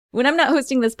When I'm not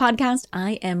hosting this podcast,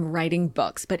 I am writing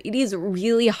books, but it is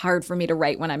really hard for me to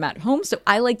write when I'm at home, so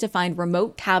I like to find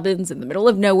remote cabins in the middle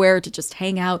of nowhere to just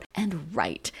hang out and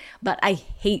write. But I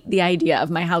hate the idea of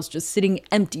my house just sitting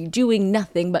empty, doing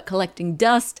nothing but collecting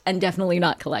dust and definitely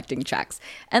not collecting checks.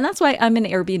 And that's why I'm an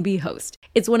Airbnb host.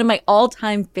 It's one of my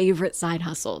all-time favorite side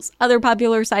hustles. Other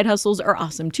popular side hustles are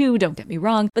awesome too, don't get me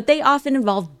wrong, but they often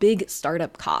involve big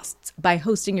startup costs. By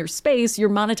hosting your space, you're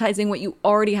monetizing what you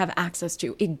already have access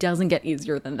to. It doesn't get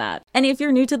easier than that. And if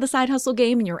you're new to the side hustle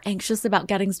game and you're anxious about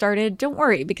getting started, don't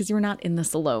worry, because you're not in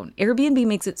this alone. Airbnb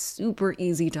makes it super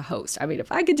easy to host. I mean,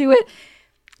 if I could do it,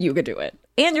 you could do it.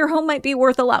 And your home might be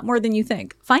worth a lot more than you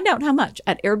think. Find out how much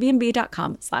at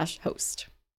airbnb.com/host.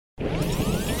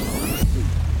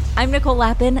 I'm Nicole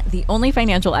Lappin, the only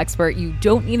financial expert you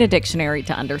don't need a dictionary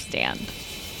to understand.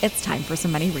 It's time for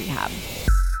some money rehab.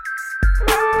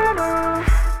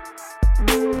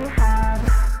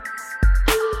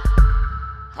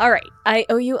 All right, I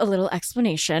owe you a little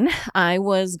explanation. I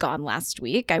was gone last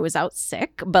week. I was out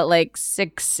sick, but like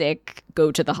sick,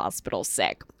 go to the hospital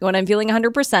sick. When I'm feeling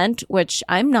 100%, which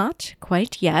I'm not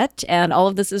quite yet, and all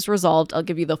of this is resolved, I'll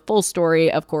give you the full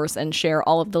story, of course, and share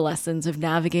all of the lessons of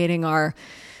navigating our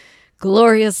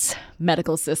glorious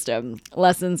medical system.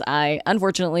 Lessons I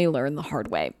unfortunately learned the hard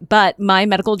way. But my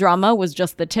medical drama was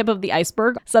just the tip of the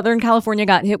iceberg. Southern California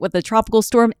got hit with a tropical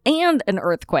storm and an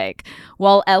earthquake.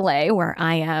 While LA, where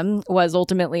I am, was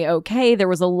ultimately okay, there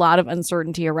was a lot of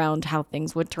uncertainty around how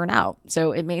things would turn out.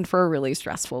 So it made for a really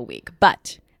stressful week.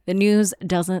 But the news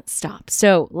doesn't stop.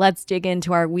 So let's dig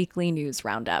into our weekly news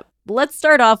roundup. Let's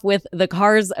start off with the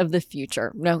cars of the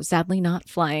future. No, sadly not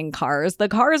flying cars. The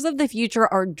cars of the future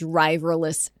are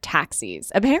driverless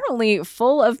taxis, apparently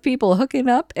full of people hooking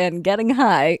up and getting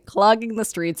high, clogging the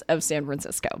streets of San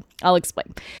Francisco. I'll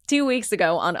explain. 2 weeks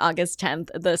ago, on August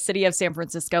 10th, the city of San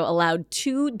Francisco allowed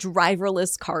 2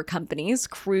 driverless car companies,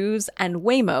 Cruise and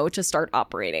Waymo, to start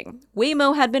operating.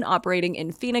 Waymo had been operating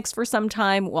in Phoenix for some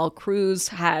time, while Cruise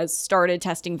has started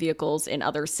testing vehicles in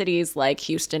other cities like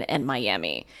Houston and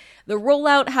Miami. The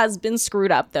rollout has been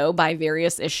screwed up, though, by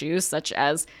various issues such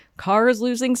as cars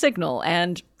losing signal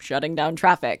and shutting down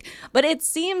traffic. But it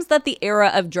seems that the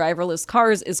era of driverless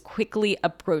cars is quickly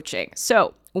approaching.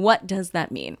 So, what does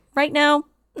that mean? Right now,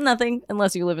 nothing,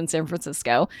 unless you live in San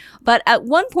Francisco. But at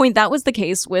one point, that was the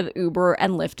case with Uber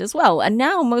and Lyft as well. And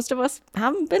now most of us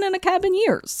haven't been in a cab in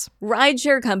years.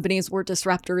 Rideshare companies were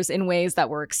disruptors in ways that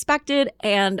were expected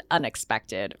and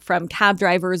unexpected. From cab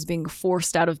drivers being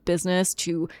forced out of business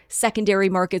to secondary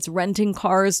markets renting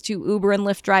cars to Uber and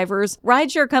Lyft drivers,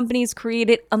 rideshare companies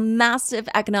created a massive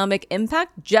economic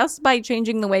impact just by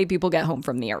changing the way people get home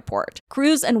from the airport.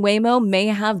 Cruise and Waymo may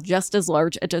have just as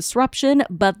large a disruption,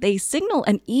 but they signal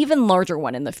an even larger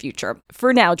one in the future.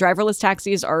 For now, driverless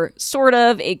taxis are sort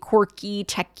of a quirky,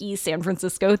 techie San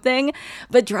Francisco thing,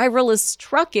 but driverless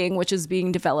trucking, which is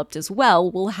being developed as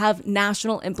well, will have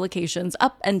national implications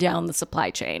up and down the supply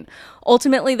chain.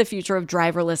 Ultimately, the future of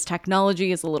driverless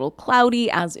technology is a little cloudy,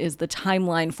 as is the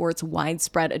timeline for its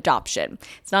widespread adoption.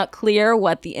 It's not clear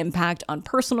what the impact on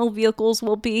personal vehicles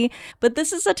will be, but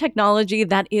this is a technology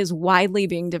that is widely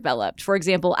being developed. For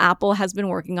example, Apple has been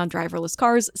working on driverless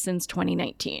cars since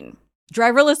 2019.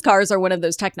 Driverless cars are one of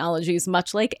those technologies,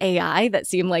 much like AI, that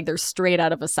seem like they're straight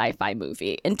out of a sci-fi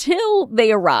movie until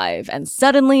they arrive, and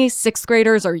suddenly 6th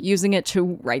graders are using it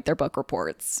to write their book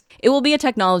reports. It will be a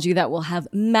technology that will have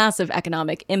massive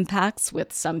economic impacts,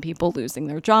 with some people losing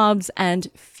their jobs and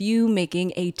few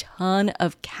making a ton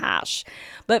of cash.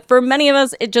 But for many of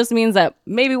us, it just means that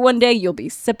maybe one day you'll be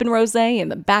sipping rosé in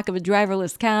the back of a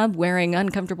driverless cab, wearing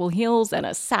uncomfortable heels and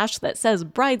a sash that says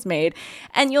bridesmaid,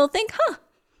 and you'll think,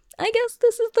 I guess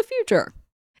this is the future.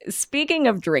 Speaking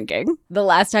of drinking, the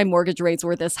last time mortgage rates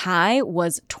were this high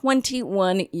was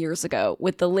 21 years ago,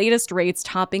 with the latest rates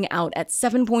topping out at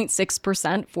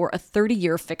 7.6% for a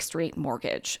 30-year fixed-rate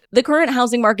mortgage. The current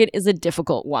housing market is a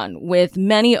difficult one, with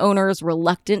many owners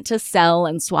reluctant to sell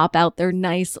and swap out their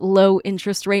nice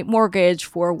low-interest rate mortgage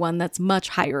for one that's much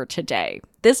higher today.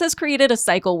 This has created a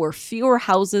cycle where fewer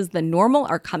houses than normal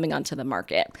are coming onto the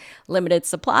market. Limited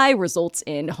supply results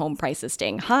in home prices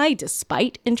staying high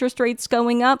despite interest rates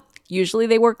going up. Usually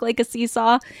they work like a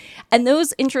seesaw, and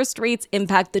those interest rates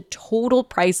impact the total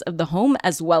price of the home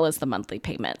as well as the monthly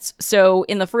payments. So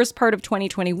in the first part of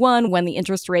 2021, when the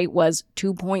interest rate was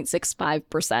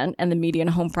 2.65% and the median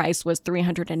home price was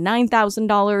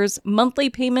 $309,000, monthly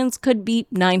payments could be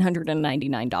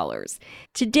 $999.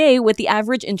 Today, with the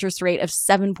average interest rate of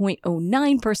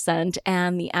 7.09%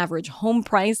 and the average home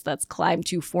price that's climbed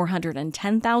to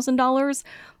 $410,000,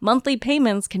 monthly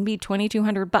payments can be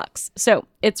 $2,200. So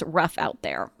it's rough out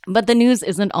there. But the news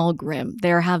isn't all grim.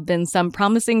 There have been some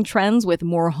promising trends with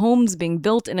more homes being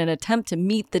built in an attempt to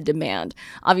meet the demand.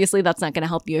 Obviously, that's not going to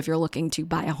help you if you're looking to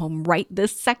buy a home right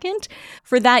this second.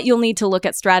 For that, you'll need to look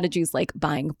at strategies like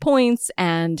buying points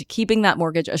and keeping that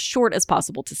mortgage as short as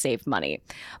possible to save money.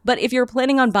 But if you're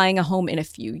planning on buying a home in a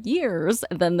few years,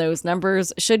 then those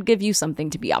numbers should give you something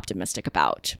to be optimistic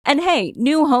about. And hey,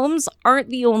 new homes aren't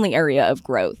the only area of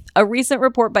growth. A recent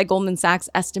report by Goldman Sachs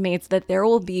estimates that there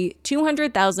will be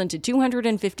 200,000 to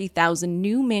 250,000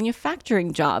 new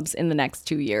manufacturing jobs in the next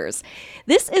 2 years.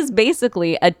 This is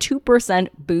basically a 2%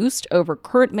 boost over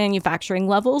current manufacturing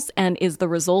levels and is the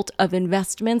result of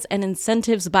investments and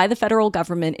incentives by the federal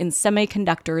government in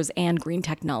semiconductors and green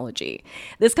technology.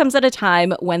 This comes at a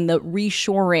time when the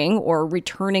reshoring or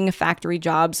returning factory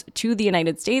jobs to the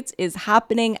United States is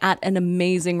happening at an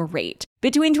amazing rate.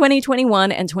 Between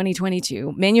 2021 and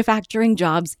 2022, manufacturing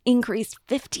jobs increased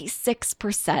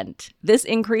 56%. This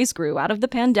increase grew out of the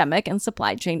pandemic and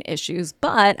supply chain issues,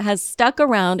 but has stuck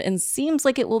around and seems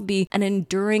like it will be an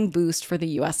enduring boost for the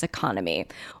U.S. economy.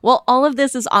 While all of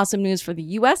this is awesome news for the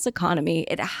U.S. economy,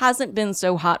 it hasn't been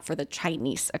so hot for the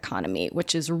Chinese economy,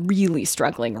 which is really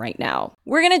struggling right now.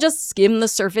 We're going to just skim the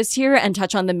surface here and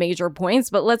touch on the major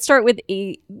points, but let's start with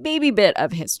a baby bit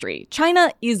of history.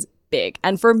 China is big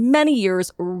and for many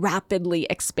years rapidly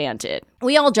expanded.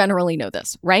 We all generally know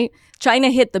this, right? China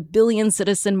hit the billion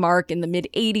citizen mark in the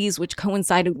mid-80s, which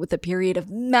coincided with a period of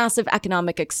massive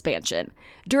economic expansion.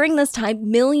 During this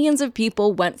time, millions of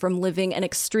people went from living an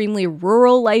extremely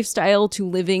rural lifestyle to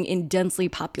living in densely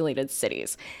populated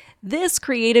cities. This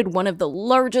created one of the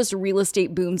largest real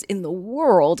estate booms in the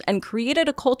world and created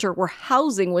a culture where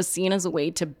housing was seen as a way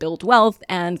to build wealth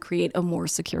and create a more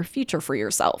secure future for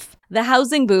yourself. The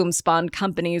housing boom spawned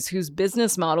companies whose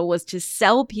business model was to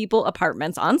sell people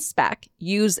apartments on spec,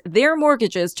 use their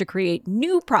mortgages to create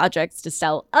new projects to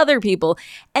sell other people,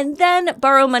 and then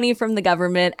borrow money from the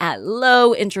government at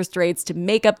low interest rates to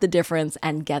make up the difference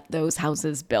and get those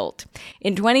houses built.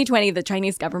 In 2020, the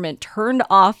Chinese government turned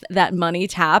off that money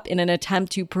tap in an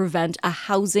attempt to prevent a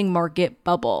housing market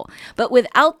bubble. But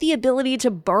without the ability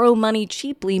to borrow money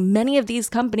cheaply, many of these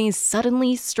companies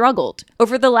suddenly struggled.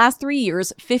 Over the last 3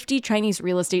 years, 50 Chinese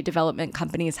real estate development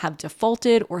companies have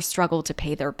defaulted or struggled to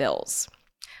pay their bills.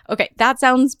 Okay, that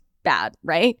sounds bad,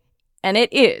 right? And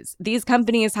it is. These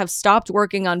companies have stopped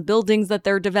working on buildings that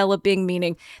they're developing,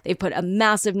 meaning they've put a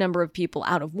massive number of people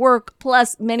out of work.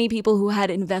 Plus, many people who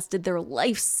had invested their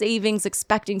life savings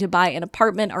expecting to buy an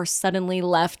apartment are suddenly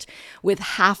left with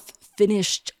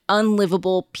half-finished,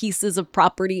 unlivable pieces of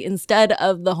property instead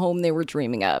of the home they were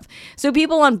dreaming of. So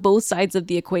people on both sides of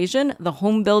the equation, the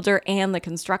home builder and the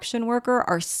construction worker,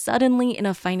 are suddenly in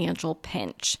a financial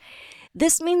pinch.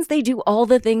 This means they do all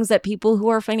the things that people who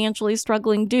are financially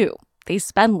struggling do. They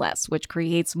spend less, which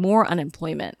creates more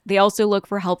unemployment. They also look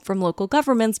for help from local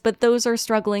governments, but those are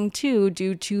struggling too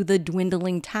due to the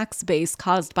dwindling tax base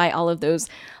caused by all of those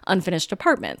unfinished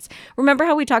apartments. Remember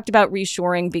how we talked about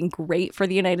reshoring being great for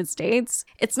the United States?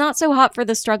 It's not so hot for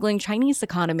the struggling Chinese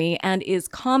economy and is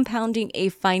compounding a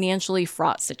financially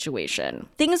fraught situation.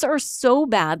 Things are so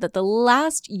bad that the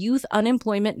last youth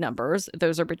unemployment numbers,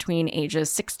 those are between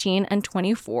ages 16 and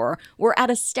 24, were at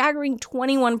a staggering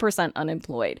 21%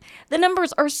 unemployed. The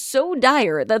numbers are so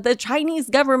dire that the Chinese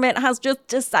government has just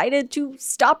decided to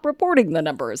stop reporting the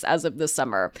numbers as of this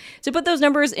summer. To put those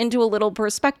numbers into a little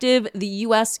perspective, the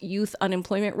U.S. youth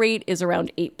unemployment rate is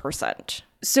around 8%.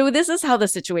 So this is how the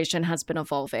situation has been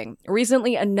evolving.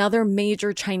 Recently, another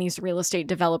major Chinese real estate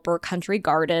developer, Country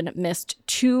Garden, missed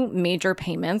 2 major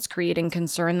payments, creating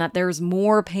concern that there's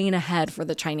more pain ahead for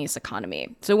the Chinese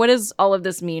economy. So what does all of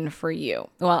this mean for you?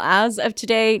 Well, as of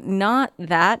today, not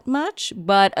that much,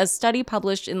 but a study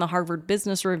published in the Harvard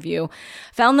Business Review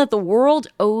found that the world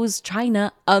owes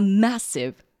China a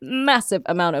massive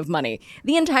amount of money.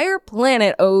 The entire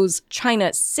planet owes China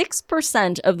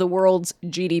 6% of the world's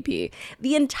GDP.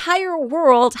 The entire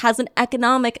world has an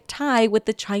economic tie with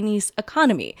the Chinese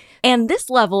economy. And this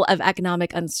level of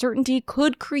economic uncertainty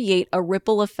could create a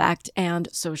ripple effect and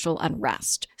social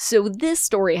unrest. So this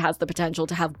story has the potential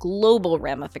to have global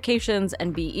ramifications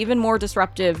and be even more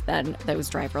disruptive than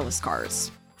those driverless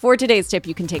cars. For today's tip,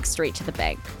 you can take straight to the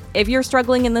bank. If you're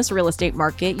struggling in this real estate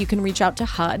market, you can reach out to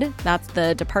HUD, that's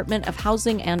the Department of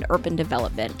Housing and Urban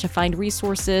Development, to find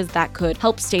resources that could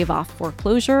help stave off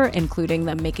foreclosure, including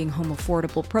the Making Home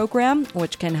Affordable program,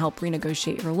 which can help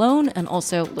renegotiate your loan and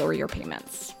also lower your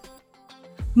payments.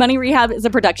 Money Rehab is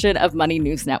a production of Money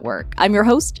News Network. I'm your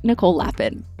host, Nicole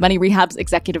Lappin. Money Rehab's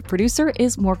executive producer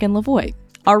is Morgan Lavoie.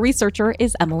 Our researcher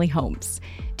is Emily Holmes.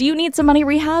 Do you need some money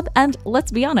rehab? And let's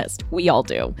be honest, we all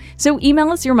do. So email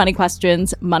us your money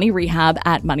questions,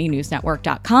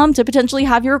 moneyrehab@moneynewsnetwork.com, to potentially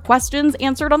have your questions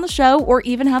answered on the show or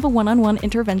even have a one-on-one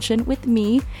intervention with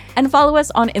me. And follow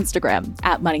us on Instagram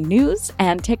 @moneynews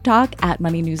and TikTok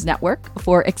 @moneynewsnetwork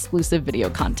for exclusive video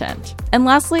content. And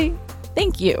lastly,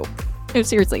 thank you. No,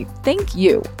 seriously, thank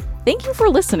you. Thank you for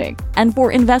listening and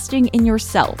for investing in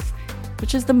yourself,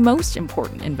 which is the most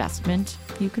important investment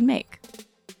you can make.